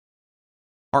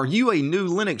Are you a new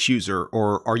Linux user,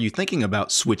 or are you thinking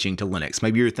about switching to Linux?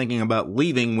 Maybe you're thinking about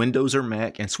leaving Windows or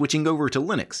Mac and switching over to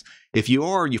Linux. If you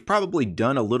are, you've probably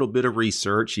done a little bit of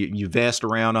research. You've asked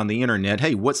around on the internet,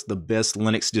 hey, what's the best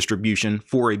Linux distribution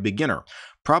for a beginner?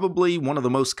 Probably one of the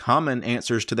most common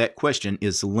answers to that question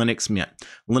is Linux Mint.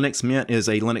 Linux Mint is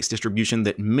a Linux distribution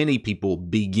that many people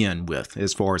begin with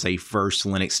as far as a first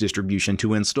Linux distribution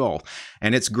to install.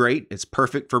 And it's great. It's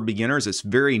perfect for beginners. It's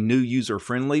very new user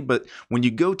friendly. But when you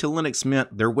go to Linux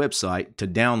Mint, their website, to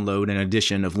download an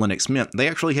edition of Linux Mint, they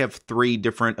actually have three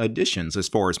different editions as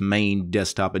far as main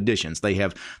desktop editions. They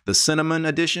have the Cinnamon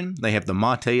edition, they have the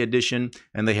Mate edition,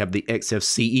 and they have the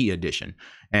Xfce edition.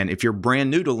 And if you're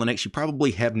brand new to Linux, you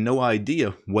probably have no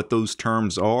idea what those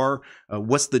terms are.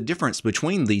 What's the difference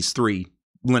between these three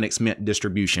Linux Mint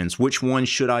distributions? Which one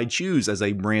should I choose as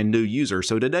a brand new user?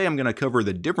 So today I'm going to cover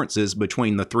the differences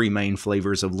between the three main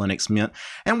flavors of Linux Mint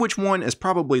and which one is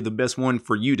probably the best one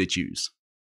for you to choose.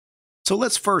 So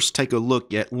let's first take a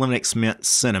look at Linux Mint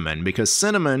Cinnamon, because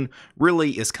Cinnamon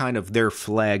really is kind of their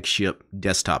flagship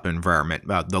desktop environment.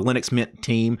 The Linux Mint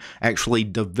team actually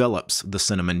develops the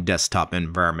Cinnamon desktop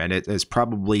environment. It is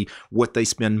probably what they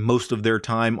spend most of their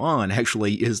time on,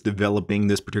 actually, is developing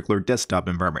this particular desktop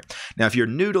environment. Now, if you're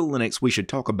new to Linux, we should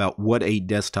talk about what a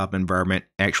desktop environment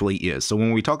actually is. So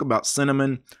when we talk about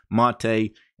Cinnamon,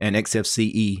 Mate, and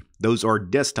Xfce, those are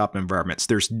desktop environments.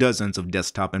 There's dozens of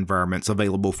desktop environments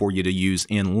available for you to use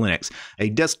in Linux. A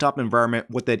desktop environment,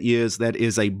 what that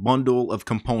is a bundle of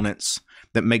components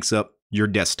that makes up your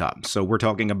desktop. So we're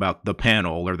talking about the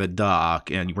panel or the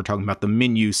dock, and we're talking about the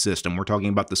menu system. We're talking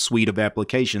about the suite of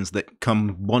applications that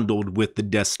come bundled with the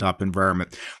desktop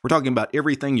environment. We're talking about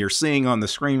everything you're seeing on the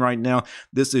screen right now.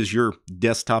 This is your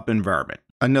desktop environment.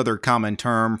 Another common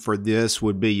term for this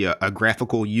would be a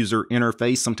graphical user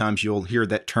interface. Sometimes you'll hear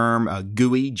that term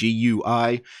GUI,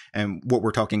 G-U-I, and what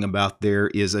we're talking about there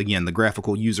is, again, the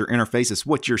graphical user interface. It's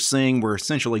what you're seeing. We're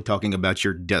essentially talking about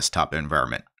your desktop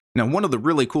environment. Now, one of the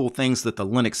really cool things that the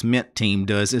Linux Mint team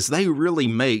does is they really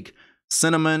make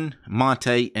Cinnamon,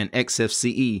 Mate, and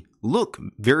Xfce look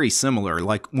very similar.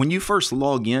 Like when you first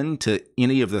log in to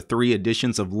any of the three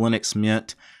editions of Linux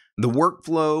Mint, the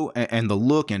workflow and the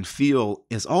look and feel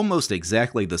is almost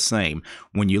exactly the same.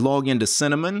 When you log into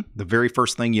Cinnamon, the very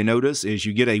first thing you notice is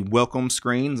you get a welcome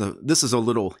screen. This is a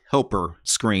little helper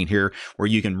screen here where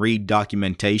you can read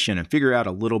documentation and figure out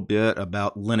a little bit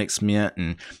about Linux Mint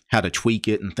and how to tweak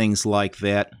it and things like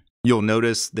that. You'll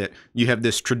notice that you have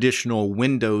this traditional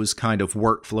Windows kind of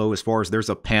workflow as far as there's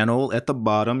a panel at the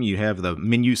bottom. You have the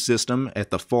menu system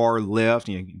at the far left.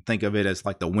 You can think of it as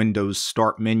like the Windows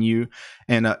start menu.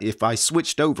 And if I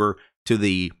switched over to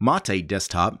the Mate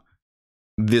desktop,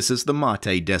 this is the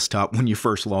Mate desktop when you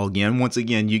first log in. Once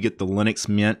again, you get the Linux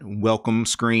Mint welcome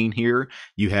screen here.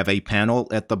 You have a panel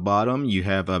at the bottom. You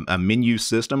have a menu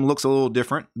system. Looks a little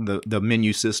different, the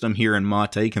menu system here in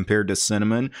Mate compared to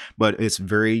Cinnamon, but it's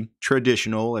very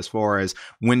traditional as far as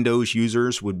Windows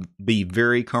users would be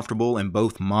very comfortable in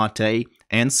both Mate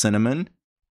and Cinnamon.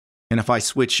 And if I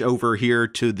switch over here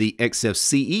to the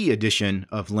Xfce edition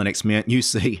of Linux Mint, you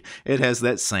see it has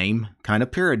that same kind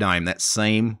of paradigm, that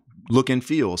same look and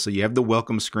feel. So you have the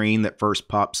welcome screen that first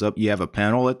pops up. You have a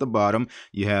panel at the bottom.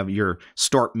 You have your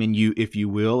start menu, if you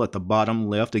will, at the bottom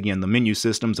left. Again, the menu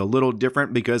system's a little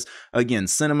different because, again,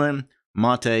 Cinnamon,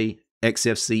 Mate,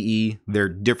 Xfce, they're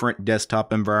different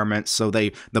desktop environments. So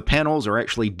the panels are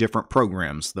actually different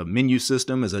programs. The menu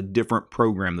system is a different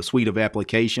program. The suite of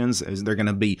applications, they're going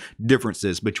to be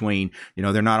differences between,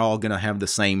 they're not all going to have the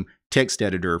same text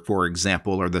editor, for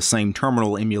example, or the same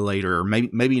terminal emulator, or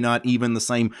maybe not even the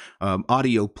same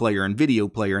audio player and video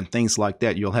player and things like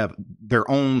that. You'll have their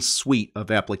own suite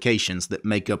of applications that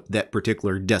make up that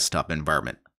particular desktop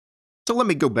environment. So let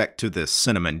me go back to the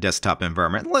Cinnamon desktop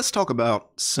environment. Let's talk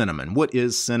about Cinnamon. What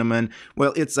is Cinnamon?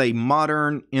 Well, it's a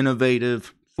modern,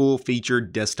 innovative,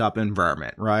 full-featured desktop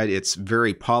environment, right? It's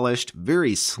very polished,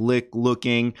 very slick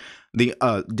looking. The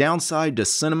downside to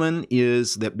Cinnamon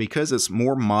is that because it's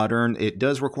more modern, it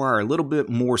does require a little bit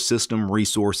more system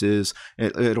resources.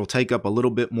 It'll take up a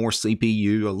little bit more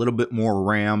CPU, a little bit more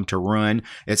RAM to run.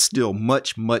 It's still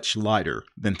much, much lighter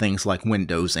than things like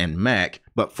Windows and Mac.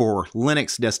 But for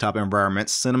Linux desktop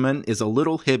environments, Cinnamon is a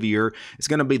little heavier. It's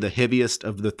going to be the heaviest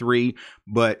of the three,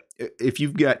 but if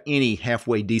you've got any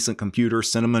halfway decent computer,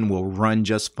 Cinnamon will run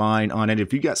just fine on it.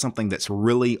 If you've got something that's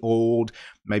really old,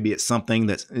 maybe it's something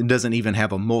that it doesn't doesn't even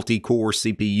have a multi-core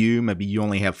CPU. Maybe you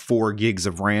only have 4 gigs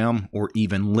of RAM or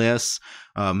even less.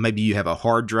 Maybe you have a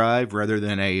hard drive rather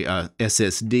than a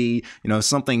SSD,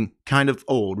 something kind of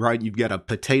old, right? You've got a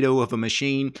potato of a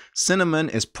machine. Cinnamon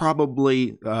is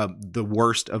probably the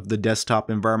worst of the desktop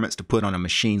environments to put on a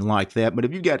machine like that. But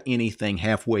if you've got anything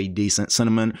halfway decent,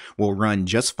 Cinnamon will run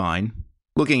just fine.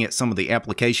 Looking at some of the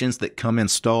applications that come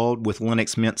installed with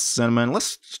Linux Mint Cinnamon,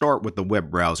 let's start with the web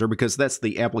browser because that's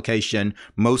the application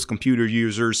most computer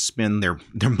users spend their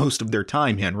most of their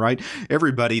time in, right?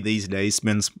 Everybody these days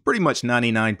spends pretty much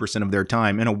 99% of their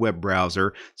time in a web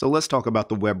browser. So let's talk about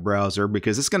the web browser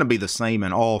because it's going to be the same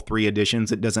in all 3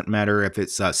 editions. It doesn't matter if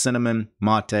it's Cinnamon,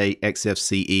 Mate,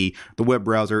 Xfce. The web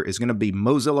browser is going to be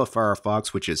Mozilla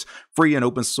Firefox, which is free and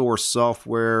open source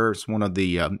software. It's one of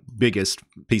the biggest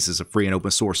pieces of free and open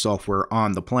source software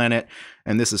on the planet,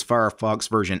 and this is Firefox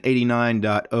version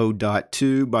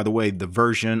 89.0.2. By the way, the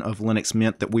version of Linux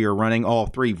Mint that we are running, all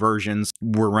 3 versions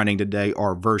we're running today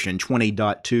are version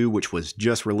 20.2, which was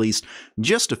just released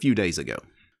just a few days ago.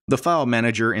 The file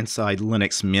manager inside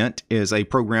Linux Mint is a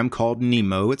program called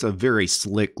Nemo. It's a very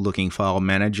slick looking file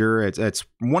manager. It's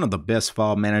one of the best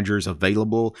file managers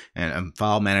available, and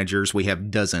file managers, we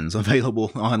have dozens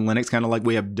available on Linux, kind of like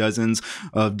we have dozens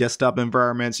of desktop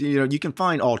environments. You can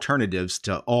find alternatives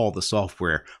to all the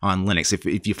software on Linux.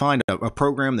 If you find a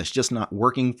program that's just not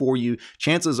working for you,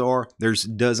 chances are there's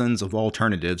dozens of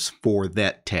alternatives for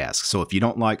that task. So if you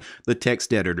don't like the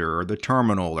text editor or the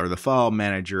terminal or the file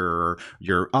manager or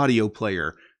your audio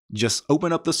player, just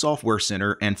open up the Software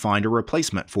Center and find a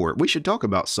replacement for it. We should talk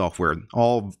about software.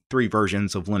 All 3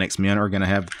 versions of Linux Mint are going to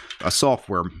have a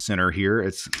Software Center here.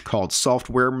 It's called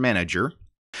Software Manager.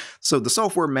 So the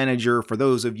Software Manager, for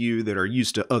those of you that are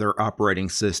used to other operating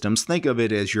systems, think of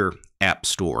it as your app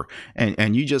store.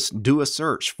 And you just do a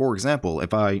search. For example,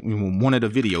 if I wanted a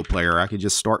video player, I could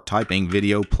just start typing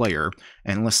video player,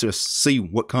 and let's just see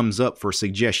what comes up for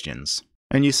suggestions.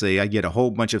 And you see, I get a whole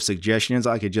bunch of suggestions.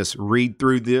 I could just read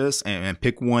through this and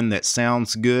pick one that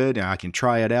sounds good. And I can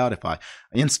try it out. If I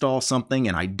install something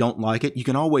and I don't like it, you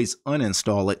can always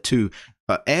uninstall it too.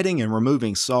 Adding and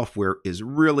removing software is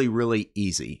really, really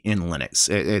easy in Linux.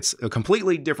 It's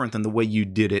completely different than the way you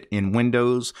did it in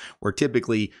Windows, where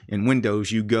typically in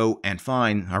Windows you go and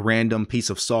find a random piece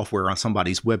of software on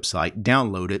somebody's website,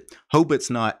 download it, hope it's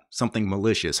not something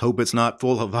malicious, hope it's not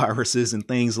full of viruses and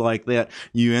things like that.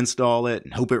 You install it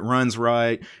and hope it runs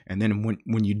right. And then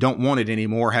when you don't want it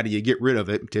anymore, how do you get rid of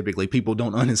it? Typically people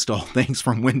don't uninstall things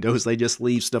from Windows. They just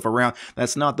leave stuff around.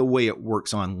 That's not the way it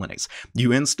works on Linux.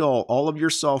 You install all of your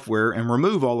software and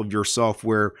remove all of your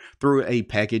software through a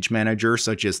package manager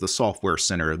such as the Software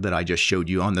Center that I just showed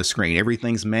you on the screen.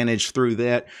 Everything's managed through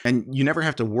that, and you never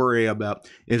have to worry about,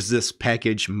 is this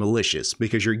package malicious,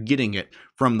 because you're getting it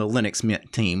from the Linux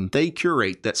Mint team. They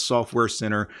curate that Software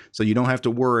Center, so you don't have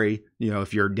to worry,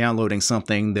 if you're downloading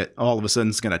something that all of a sudden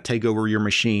is going to take over your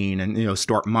machine and,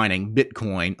 start mining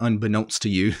Bitcoin unbeknownst to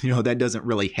you. That doesn't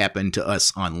really happen to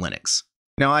us on Linux.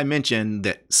 Now, I mentioned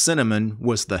that Cinnamon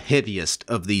was the heaviest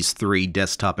of these 3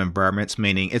 desktop environments,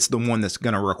 meaning it's the one that's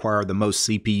going to require the most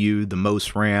CPU, the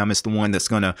most RAM. It's the one that's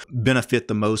going to benefit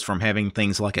the most from having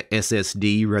things like a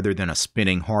SSD rather than a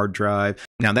spinning hard drive.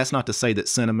 Now, that's not to say that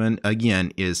Cinnamon,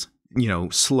 again, is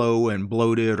slow and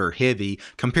bloated or heavy.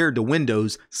 Compared to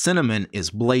Windows, Cinnamon is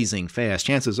blazing fast.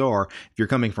 Chances are, if you're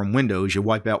coming from Windows, you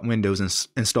wipe out Windows and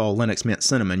install Linux Mint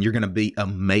Cinnamon, you're going to be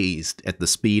amazed at the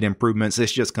speed improvements.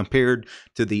 It's just compared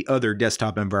to the other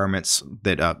desktop environments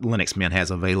that Linux Mint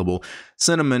has available.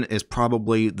 Cinnamon is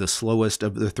probably the slowest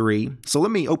of the 3. So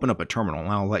let me open up a terminal and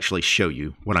I'll actually show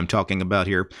you what I'm talking about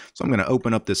here. So I'm going to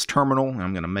open up this terminal and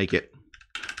I'm going to make it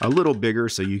a little bigger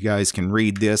so you guys can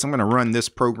read this. I'm going to run this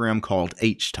program called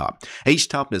HTOP.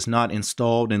 HTOP is not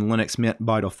installed in Linux Mint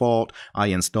by default. I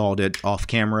installed it off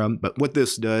camera, but what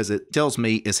this does, it tells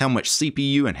me is how much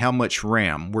CPU and how much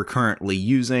RAM we're currently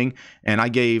using, and I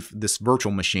gave this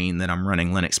virtual machine that I'm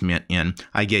running Linux Mint in,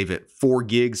 I gave it 4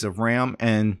 gigs of RAM,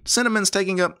 and Cinnamon's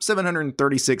taking up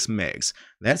 736 megs.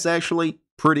 That's actually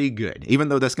pretty good, even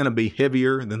though that's going to be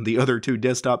heavier than the other 2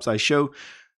 desktops I show.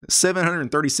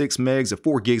 736 megs of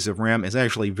 4 gigs of RAM is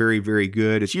actually very, very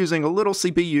good. It's using a little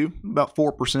CPU, about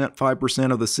 4%,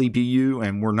 5% of the CPU,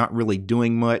 and we're not really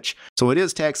doing much. So it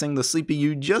is taxing the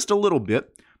CPU just a little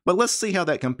bit, but let's see how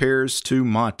that compares to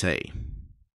Mate.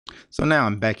 So now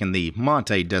I'm back in the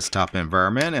Mate desktop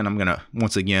environment, and I'm going to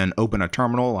once again open a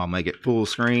terminal. I'll make it full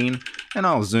screen, and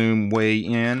I'll zoom way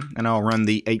in, and I'll run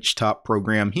the HTOP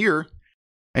program here.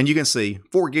 And you can see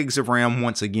 4 gigs of RAM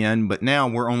once again, but now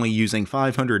we're only using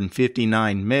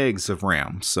 559 megs of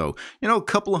RAM. So, a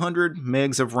couple of hundred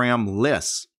megs of RAM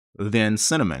less than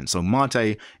Cinnamon. So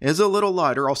Mate is a little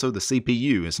lighter. Also, the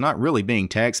CPU is not really being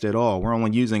taxed at all. We're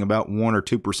only using about 1 or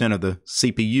 2% of the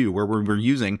CPU, where we're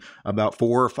using about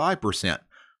 4 or 5%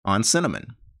 on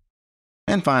Cinnamon.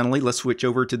 And finally, let's switch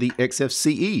over to the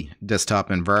Xfce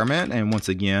desktop environment. And once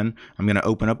again, I'm going to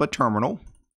open up a terminal,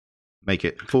 make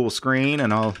it full screen,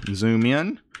 and I'll zoom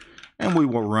in. And we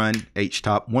will run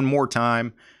htop one more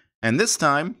time. And this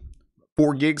time,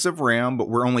 4 gigs of RAM, but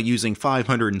we're only using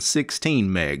 516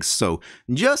 megs. So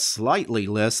just slightly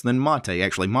less than Mate.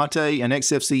 Actually, Mate and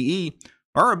Xfce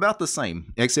are about the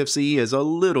same. Xfce is a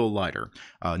little lighter.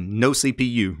 No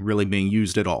CPU really being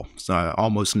used at all. So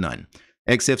almost none.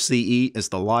 Xfce is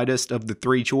the lightest of the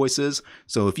 3 choices.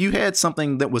 So if you had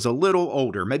something that was a little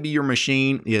older, maybe your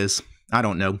machine is, I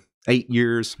don't know, 8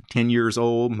 years, 10 years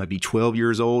old, maybe 12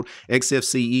 years old,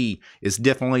 Xfce is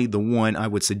definitely the one I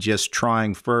would suggest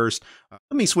trying first.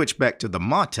 Let me switch back to the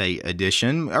Mate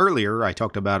edition. Earlier, I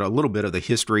talked about a little bit of the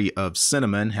history of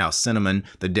Cinnamon, how Cinnamon,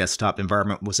 the desktop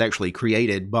environment, was actually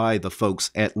created by the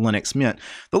folks at Linux Mint.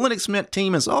 The Linux Mint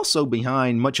team is also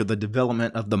behind much of the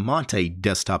development of the Mate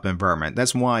desktop environment.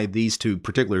 That's why these 2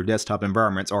 particular desktop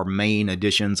environments are main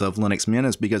editions of Linux Mint,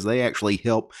 is because they actually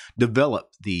help develop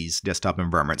these desktop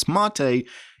environments. Mate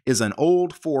is an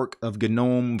old fork of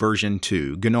GNOME version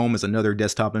 2. GNOME is another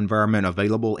desktop environment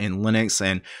available in Linux,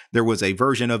 and there was a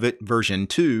version of it, version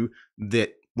 2,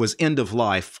 that was end of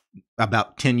life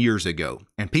about 10 years ago.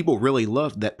 And people really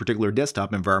loved that particular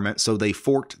desktop environment, so they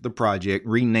forked the project,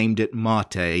 renamed it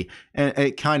Mate, and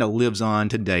it kind of lives on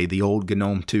today, the old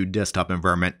GNOME 2 desktop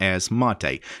environment, as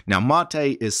Mate. Now,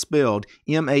 Mate is spelled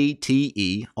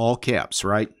M-A-T-E, all caps,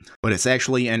 right? But it's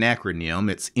actually an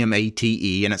acronym. It's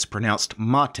M-A-T-E, and it's pronounced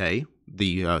Mate.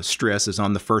 The stress is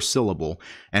on the first syllable.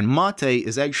 And Mate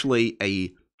is actually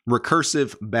a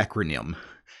recursive backronym.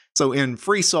 So in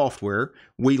free software,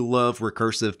 we love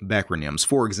recursive backronyms.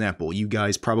 For example, you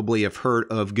guys probably have heard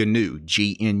of GNU,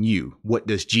 G-N-U. What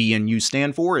does GNU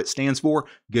stand for? It stands for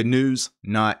GNU's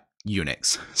Not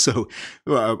Unix. So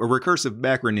a recursive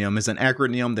backronym is an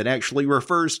acronym that actually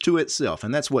refers to itself,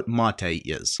 and that's what Mate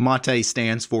is. Mate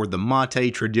stands for the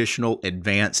Mate Traditional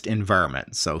Advanced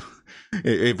Environment. So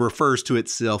it refers to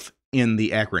itself in the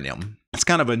acronym. It's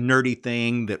kind of a nerdy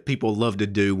thing that people love to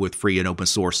do with free and open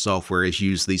source software, is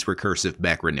use these recursive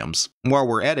backronyms. While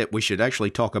we're at it, we should actually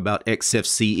talk about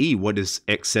Xfce. What does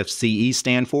Xfce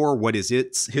stand for? What is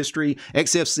its history?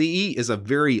 Xfce is a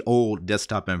very old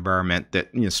desktop environment that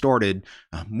started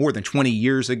more than 20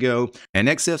 years ago. And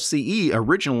Xfce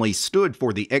originally stood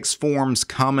for the Xforms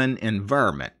Common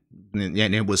Environment. And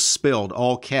it was spelled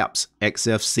all caps,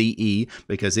 Xfce,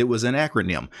 because it was an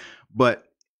acronym. But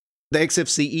the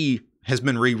Xfce has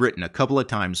been rewritten a couple of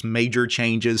times, major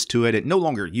changes to it. It no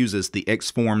longer uses the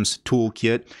Xforms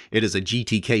toolkit. It is a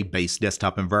GTK-based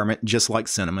desktop environment, just like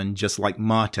Cinnamon, just like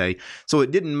Mate. So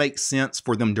it didn't make sense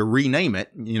for them to rename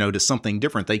it, to something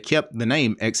different. They kept the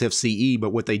name Xfce,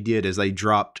 but what they did is they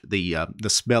dropped the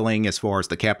spelling as far as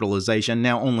the capitalization.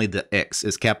 Now only the X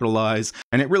is capitalized,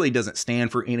 and it really doesn't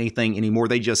stand for anything anymore.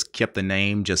 They just kept the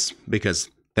name just because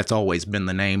that's always been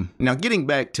the name. Now, getting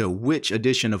back to which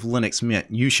edition of Linux Mint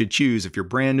you should choose if you're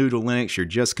brand new to Linux, you're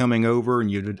just coming over,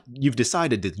 and you've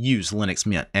decided to use Linux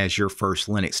Mint as your first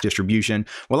Linux distribution.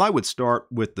 Well, I would start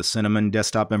with the Cinnamon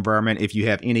desktop environment if you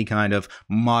have any kind of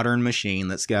modern machine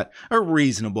that's got a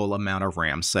reasonable amount of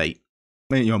RAM, say,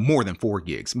 more than 4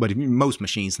 gigs. But most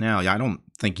machines now, I don't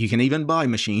think you can even buy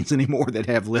machines anymore that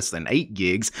have less than 8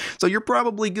 gigs. So you're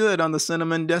probably good on the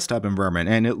Cinnamon desktop environment,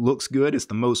 and it looks good. It's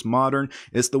the most modern.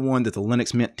 It's the one that the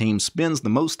Linux Mint team spends the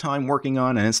most time working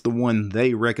on, and it's the one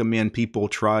they recommend people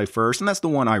try first, and that's the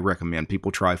one I recommend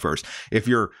people try first. If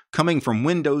you're coming from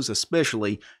Windows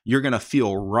especially, you're going to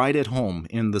feel right at home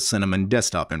in the Cinnamon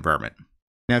desktop environment.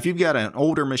 Now, if you've got an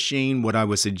older machine, what I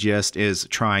would suggest is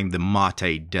trying the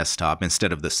Mate desktop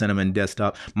instead of the Cinnamon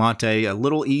desktop. Mate, a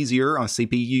little easier on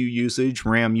CPU usage,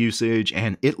 RAM usage,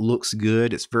 and it looks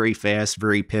good. It's very fast,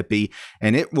 very peppy,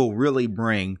 and it will really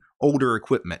bring older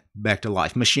equipment back to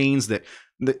life. Machines that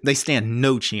they stand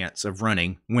no chance of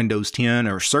running Windows 10,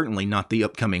 or certainly not the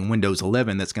upcoming Windows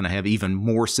 11 that's going to have even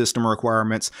more system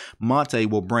requirements. Mate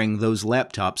will bring those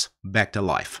laptops back to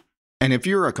life. And if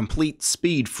you're a complete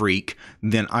speed freak,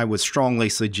 then I would strongly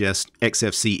suggest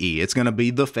Xfce. It's going to be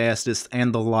the fastest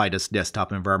and the lightest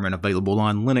desktop environment available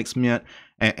on Linux Mint,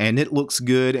 and it looks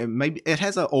good. And maybe it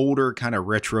has an older kind of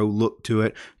retro look to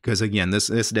it, because again,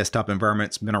 this desktop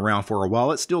environment's been around for a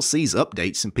while. It still sees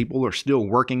updates and people are still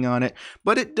working on it,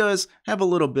 but it does have a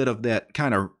little bit of that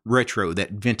kind of retro,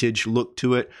 that vintage look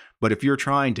to it. But if you're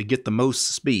trying to get the most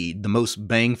speed, the most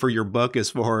bang for your buck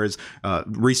as far as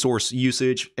resource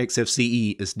usage,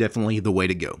 Xfce is definitely the way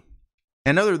to go.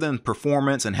 And other than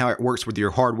performance and how it works with your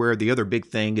hardware, the other big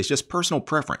thing is just personal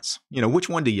preference. Which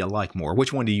one do you like more?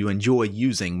 Which one do you enjoy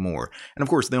using more? And of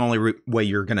course, the only way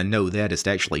you're going to know that is to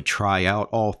actually try out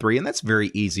all three, and that's very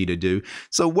easy to do.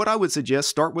 So what I would suggest,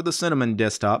 start with the Cinnamon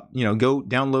desktop. Go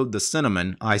download the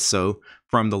Cinnamon ISO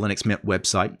from the Linux Mint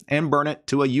website and burn it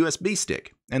to a USB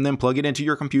stick. And then plug it into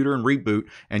your computer and reboot,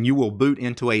 and you will boot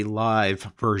into a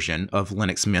live version of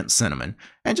Linux Mint Cinnamon.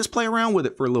 And just play around with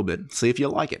it for a little bit, see if you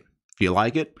like it. If you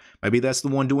like it, maybe that's the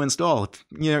one to install.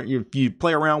 If you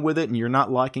play around with it and you're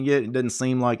not liking it, it doesn't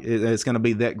seem like it's going to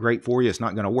be that great for you, it's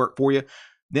not going to work for you,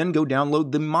 then go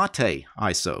download the Mate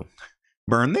ISO.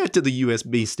 Burn that to the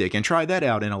USB stick and try that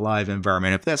out in a live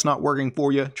environment. If that's not working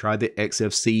for you, try the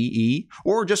Xfce,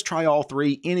 or just try all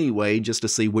three anyway just to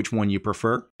see which one you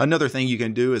prefer. Another thing you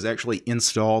can do is actually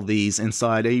install these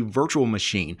inside a virtual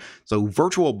machine. So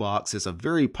VirtualBox is a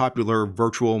very popular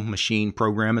virtual machine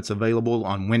program. It's available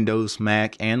on Windows,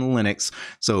 Mac, and Linux.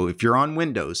 So if you're on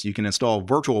Windows, you can install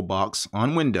VirtualBox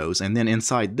on Windows, and then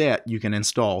inside that you can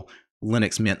install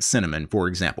Linux Mint Cinnamon, for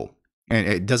example. And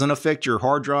it doesn't affect your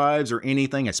hard drives or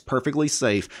anything. It's perfectly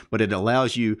safe, but it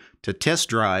allows you to test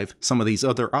drive some of these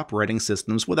other operating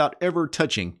systems without ever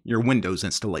touching your Windows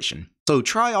installation. So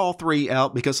try all three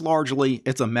out, because largely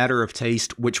it's a matter of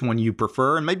taste which one you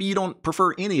prefer. And maybe you don't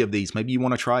prefer any of these. Maybe you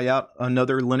want to try out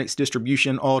another Linux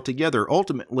distribution altogether.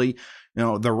 Ultimately,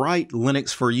 the right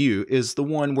Linux for you is the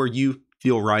one where you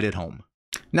feel right at home.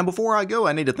 Now, before I go,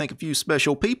 I need to thank a few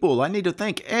special people. I need to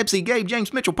thank Xfce, Gabe,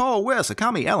 James, Mitchell, Paul, Wes,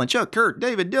 Akami, Alan, Chuck, Kurt,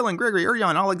 David, Dylan, Gregory,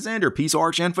 Urion, Alexander, Peace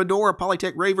Arch, and Fedora,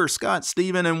 Polytech Raver, Scott,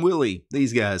 Steven, and Willie.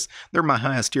 These guys, they're my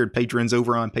highest tiered patrons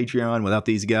over on Patreon. Without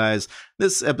these guys,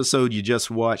 this episode you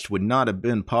just watched would not have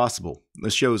been possible.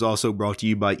 This show is also brought to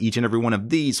you by each and every one of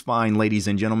these fine ladies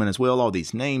and gentlemen as well. All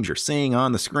these names you're seeing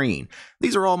on the screen.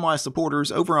 These are all my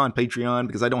supporters over on Patreon,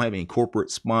 because I don't have any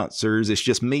corporate sponsors. It's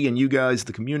just me and you guys,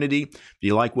 the community. If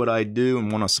you like what I do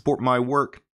and want to support my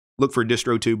work, look for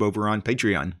DistroTube over on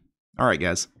Patreon. Alright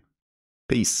guys,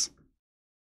 peace.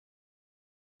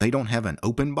 They don't have an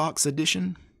open box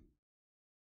edition?